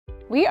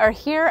We are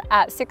here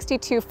at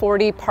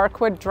 6240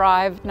 Parkwood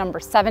Drive, number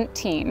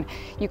 17.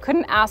 You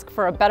couldn't ask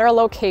for a better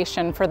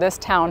location for this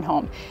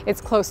townhome.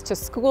 It's close to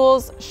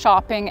schools,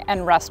 shopping,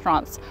 and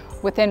restaurants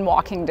within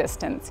walking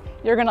distance.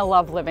 You're gonna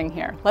love living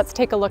here. Let's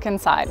take a look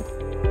inside.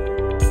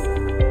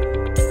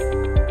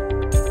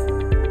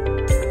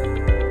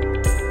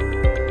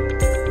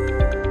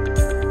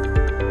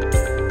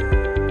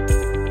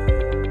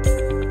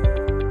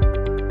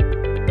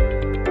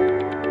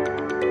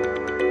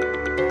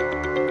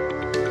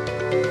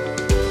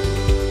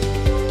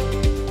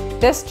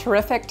 This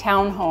terrific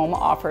townhome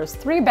offers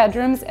 3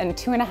 bedrooms and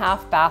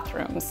 2.5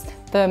 bathrooms.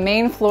 The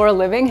main floor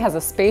living has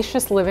a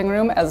spacious living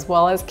room as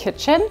well as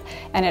kitchen,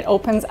 and it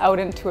opens out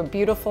into a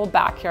beautiful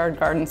backyard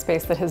garden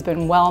space that has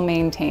been well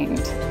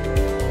maintained.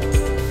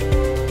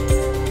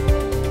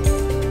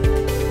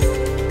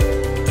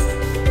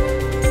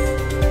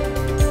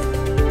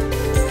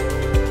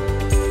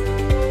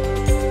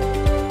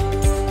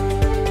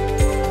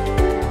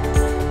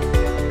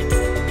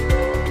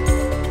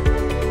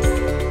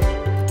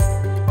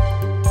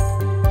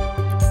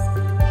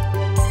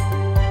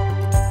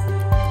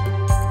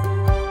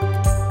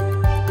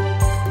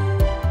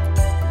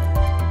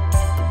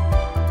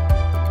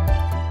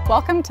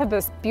 Welcome to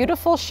this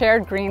beautiful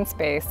shared green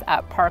space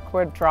at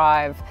Parkwood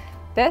Drive.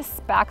 This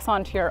backs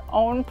onto your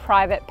own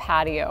private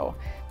patio.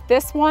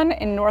 This one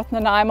in North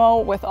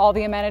Nanaimo with all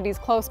the amenities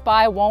close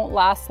by won't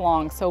last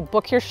long, so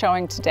book your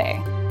showing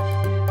today.